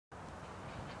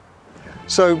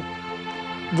So,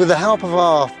 with the help of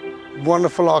our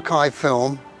wonderful archive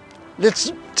film,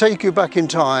 let's take you back in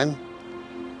time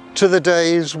to the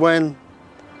days when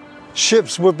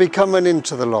ships would be coming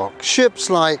into the lock. Ships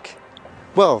like,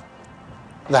 well,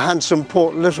 the handsome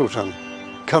Port Littleton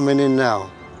coming in now.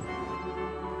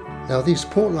 Now, these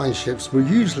port line ships were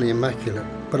usually immaculate,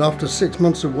 but after 6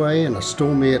 months away in a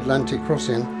stormy Atlantic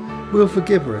crossing, we'll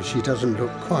forgive her if she doesn't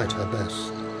look quite her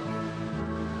best.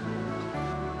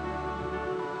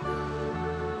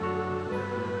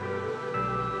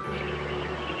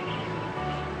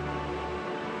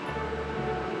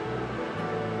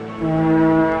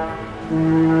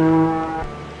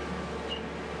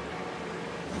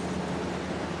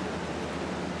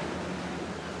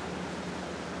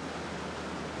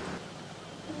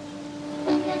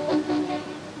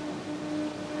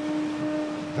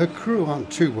 Her crew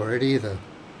aren't too worried either,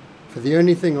 for the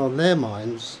only thing on their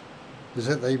minds is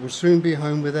that they will soon be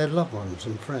home with their loved ones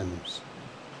and friends.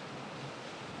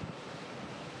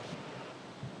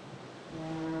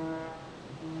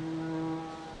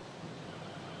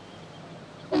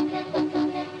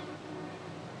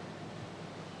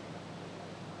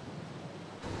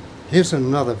 Here's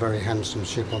another very handsome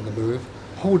ship on the move,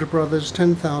 Holder Brothers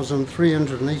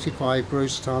 10,385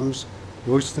 gross tons,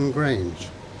 Royston Grange.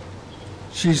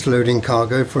 She's loading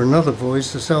cargo for another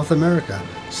voyage to South America.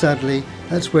 Sadly,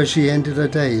 that's where she ended her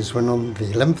days when on the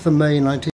 11th of May 19